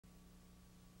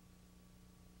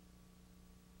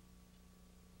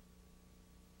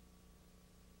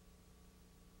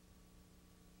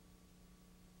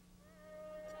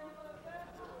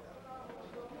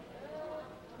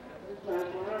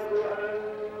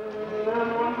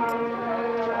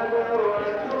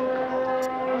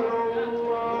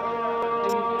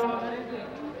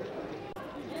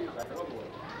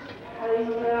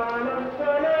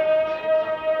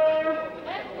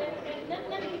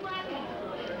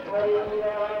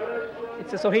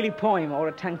It's a Swahili poem or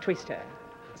a tongue twister,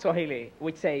 Swahili,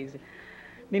 which says,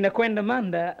 ninakwenda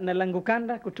manda na langu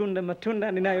kanda kutunda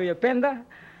matunda ninayoyapenda,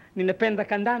 ninapenda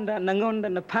kandanda nangonda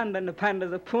na panda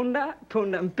za punda,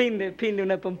 punda mpinde pinde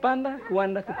unapompanda,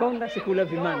 kuanda kukonda sikula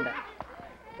vimanda.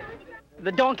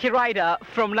 The donkey rider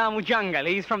from Lamu jungle,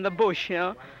 he's from the bush, you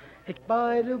know.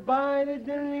 Baile baile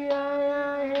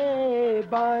duniya hai,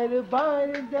 baile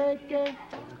baile deke,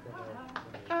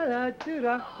 ala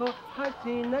tura ho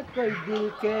hasina koi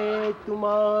dil ke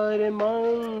tumhare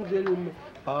manzil mein.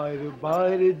 Baile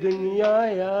baile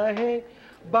duniya hai,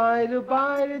 baile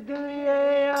baile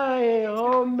duniya hai,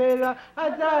 oh mera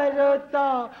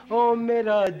hazarota, oh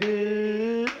mera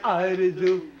dil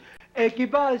arzu. Ek hi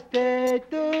birthday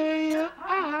to you,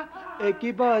 ek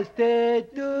hi birthday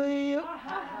to you,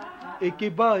 ek hi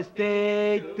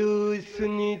birthday to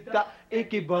Sunita,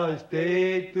 ek hi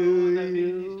birthday to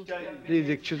you. Please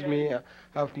excuse me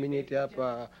half minute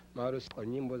hapa maarufu kwa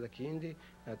nyimbo za Kihindi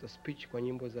na to speech kwa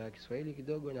nyimbo za Kiswahili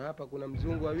kidogo, na hapa kuna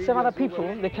mzungu wawili. Some other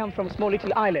people, they come from small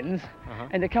little islands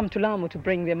and they come to Lamu to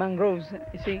bring their mangroves,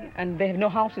 you see, and they have no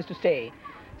houses to stay.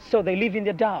 So they live in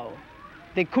the dhow.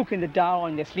 They cook in the dhow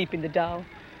and they sleep in the dhow.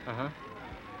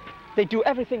 They do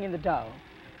everything in the dhow.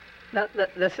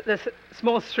 The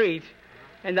small street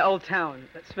in the old town,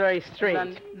 that's very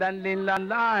straight.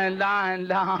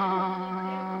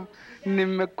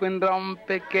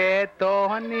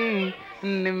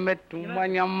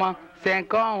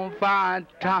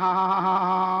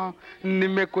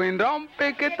 Nimekwenda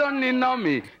peketoni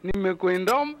nomi,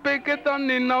 nimekwenda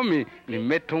peketoni nomi,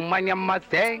 nimetumanya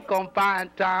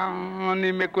sekompata.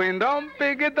 Nimekwenda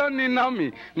peketoni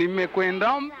nomi,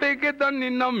 nimekwenda peketoni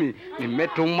nomi,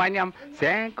 nimetumanya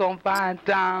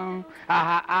sekompata.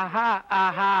 Aha aha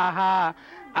aha aha.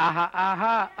 Aha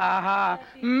aha aha,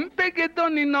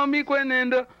 mpeketoni nomi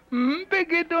kwenendo,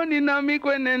 mpeketoni nomi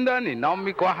kwenendo, ni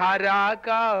nomi kwa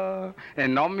haraka,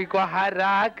 nomi kwa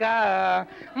haraka.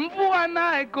 Mvua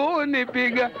naye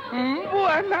kunipiga,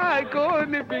 mvua naye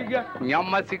kunipiga,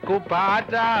 nyama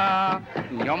sikupata,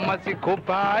 nyama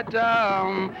sikupata.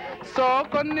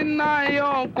 Soko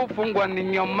ninayo kufungwa ni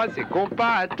nyama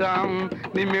sikupata.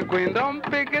 Nimekwenda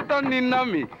mpeketoni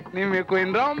nomi,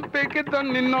 nimekwenda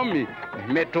mpeketoni nomi,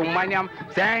 nimetumanya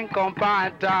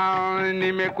sekompata.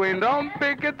 Nimekwenda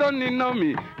mpeketoni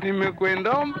nomi,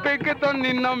 nimekwenda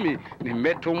mpeketoni nomi,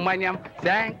 nimetumanya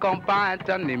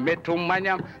sekompata.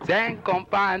 Nimetumanya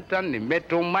sekompata,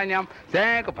 nimetumanya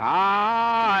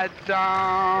sekompata.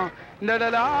 La la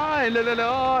la la la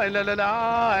la la la la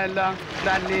la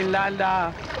la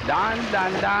la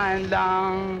la la.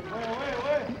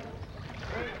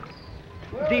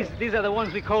 These are the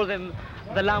ones we call them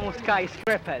the Lamu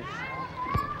skyscrapers.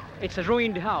 It's a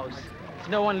ruined house. There's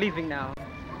no one living now.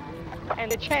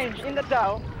 And they change in the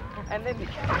dhow, and then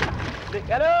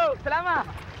hello, salama.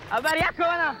 Habari yako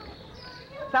bana?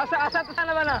 Sasa asante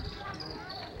sana bana.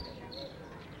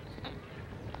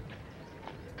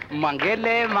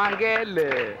 Mangele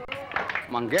mangele,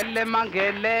 mangele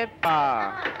mangele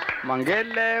pa,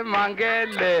 mangele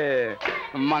mangele,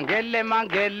 mangele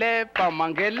mangele pa,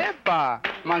 mangele pa,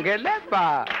 mangele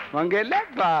pa, mangele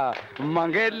pa,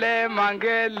 mangele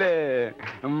mangele,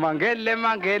 mangele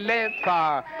mangele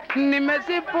pa.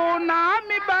 Nimesipuna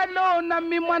mibalo na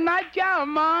mi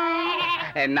mwanachama,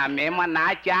 na mi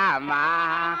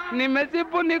mwanachama.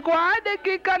 Nimesipuni kwa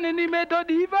dakika ni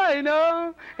nimetodiva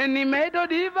ino,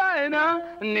 nimetodiva ino.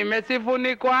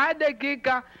 Nimesipuni kwa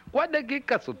dakika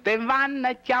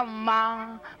sutevana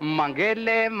chama.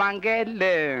 Mangele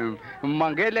mangele,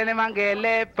 mangele ne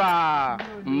mangele pa,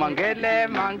 mangele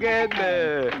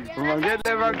mangele,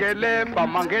 mangele mangele pa,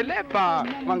 mangele pa,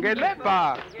 mangele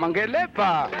pa, mangele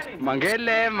pa.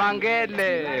 Mangele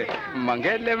mangele,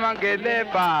 mangele mangele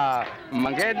pa,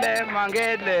 mangele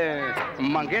mangele,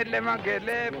 mangele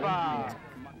mangele pa.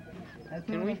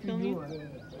 Can we film you?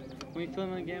 Can we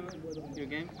film a game? Your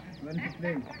game? When to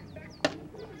play?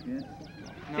 Yes.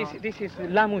 No. This is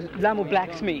Lamu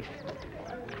blacksmith.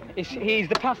 He's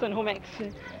the person who makes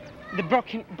the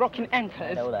broken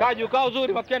ankles.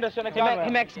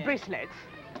 He makes bracelets.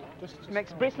 He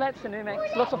makes bracelets and he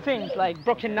makes lots of things like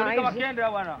broken knives,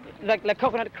 like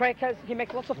coconut crackers. He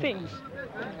makes lots of things.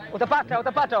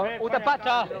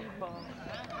 Utapata.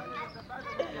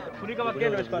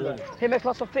 He makes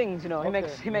lots of things, you know.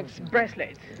 He makes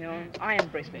bracelets, you know, iron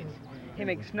bracelets. He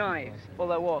makes knives, all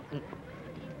that work.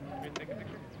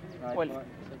 Well,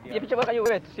 you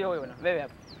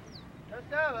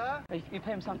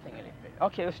pay him something.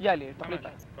 Okay, it's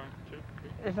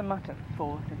a matter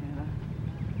for.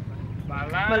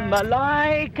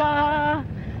 Malaika,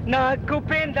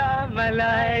 nakupenda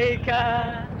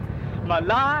malaika,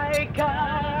 Malaika,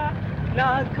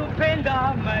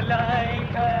 nakupenda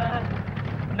malaika,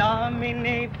 nami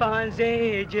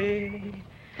nifanzeje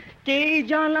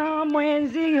kijana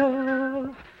mwenzio,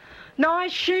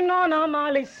 nashindwa na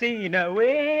mali sina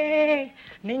we,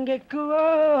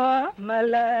 ningekuoa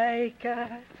malaika,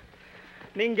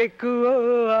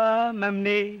 ningekuoa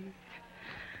mamni,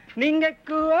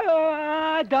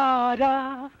 ningekuoa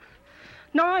dada,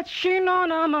 nashindwa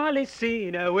na mali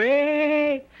sina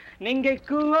we,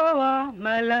 ningekuoa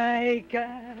malaika.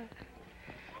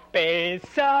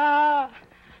 Pesa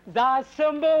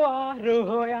zasumbua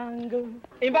roho yangu.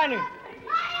 Imbani.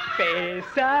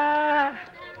 Pesa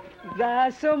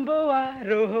zasumbua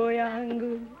roho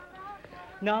yangu,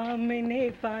 nami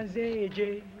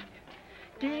nifanzeje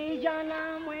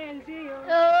kijana mwenzio,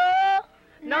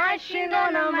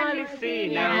 nashindwa na mali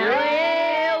sina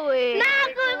wewe,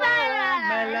 nakupenda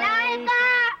malaika,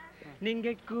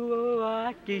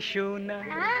 ningekuoa kishuna,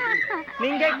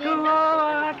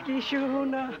 ningekuoa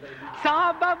kishuna,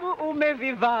 sababu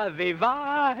umeviva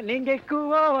viva,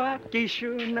 ningekuoa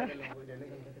kishuna.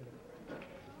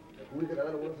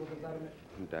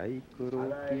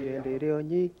 Ndaikũrũkire ndĩrĩ o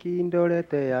nyiki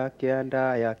ndorete ya kĩanda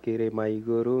ya kĩrĩma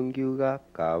igũrũ ngiuga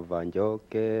kaba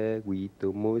njoke gwitũ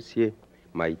mũciĩ,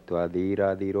 maitũ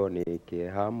athirathirwo nĩ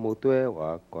kĩeha mũtwe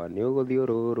wakwa nĩ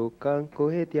ũgũthiũrũrũka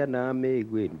kũhĩtia na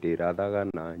mĩigua ndĩrathaga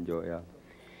na njoya.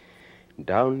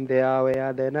 Down there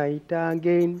where the night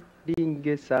again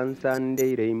dingy sun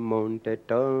Sunday rain mounted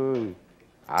down,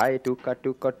 I took a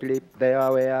trip there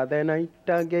where the night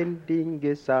again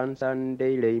dingy sun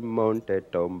Sunday rain mounted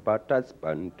down, but as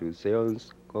Bantu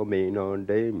Sions coming on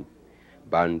them,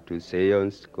 Bantu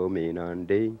Sions coming on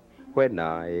them, when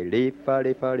I live a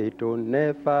little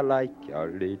never like a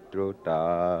little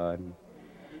town.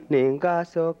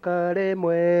 Ningacoka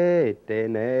rĩmwe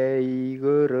tene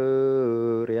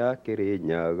igũrũ rĩa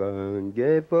Kĩrĩnyaga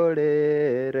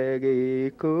ngĩborere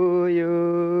Gĩkũyũ,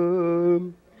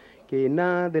 kĩna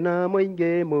thĩna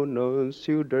mũingĩ mũno,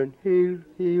 children hill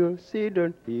hill,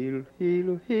 children hill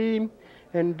hill him,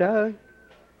 and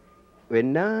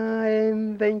when I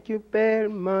thank you very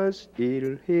much,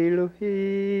 hill hill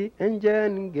he, and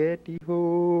then get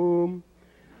home.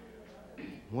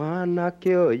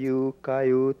 Mwanake ũyũ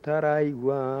kayũ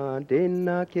taraigua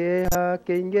ndĩna kĩeha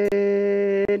kĩingĩ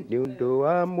nĩ ũndũ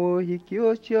wa mũhiki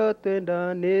ũcio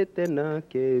twendanĩte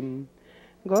nake,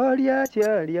 ngoria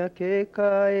aciari ake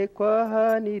kaĩ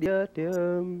kwahanire atĩa,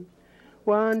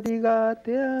 wandiga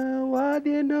atĩa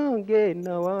wathiĩ na ũngĩ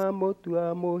na wamũtua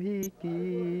mũhiki,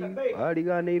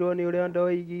 wariganĩirwo nĩ ũrĩa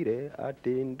ndoigire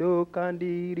atĩ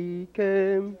ndũkandirike,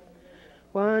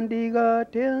 wandiga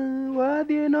atĩa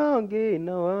wathiĩ na ũngĩ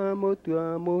na wamũtua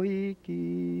mũhiki,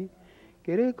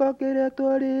 kĩrĩko kĩrĩa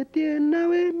twarĩtie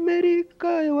nawe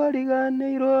Mĩrika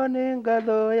wariganĩirwo nĩ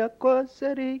ngatho yakwa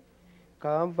ceri,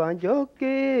 kaba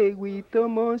njoke gwitũ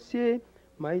mũciĩ,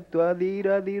 maitũ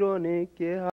athirathirwo nĩ kĩeha.